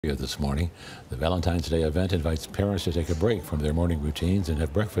This morning. The Valentine's Day event invites parents to take a break from their morning routines and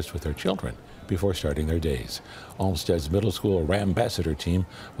have breakfast with their children before starting their days. Olmstead's middle school Rambassador team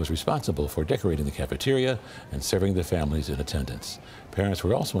was responsible for decorating the cafeteria and serving the families in attendance. Parents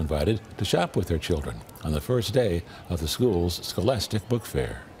were also invited to shop with their children on the first day of the school's Scholastic Book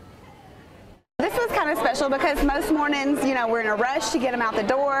Fair. This was kind of special because most mornings, we're in a rush to get them out the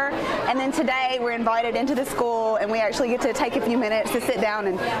door, and then today we're invited into the school and we actually get to take a few minutes to sit down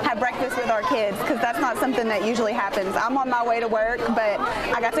and have breakfast with our kids, because that's not something that usually happens. I'm on my way to work, but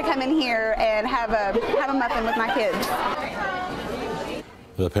I got to come in here and have a muffin with my kids.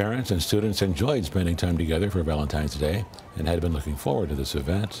 The parents and students enjoyed spending time together for Valentine's Day and had been looking forward to this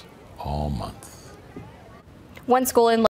event all month. One school in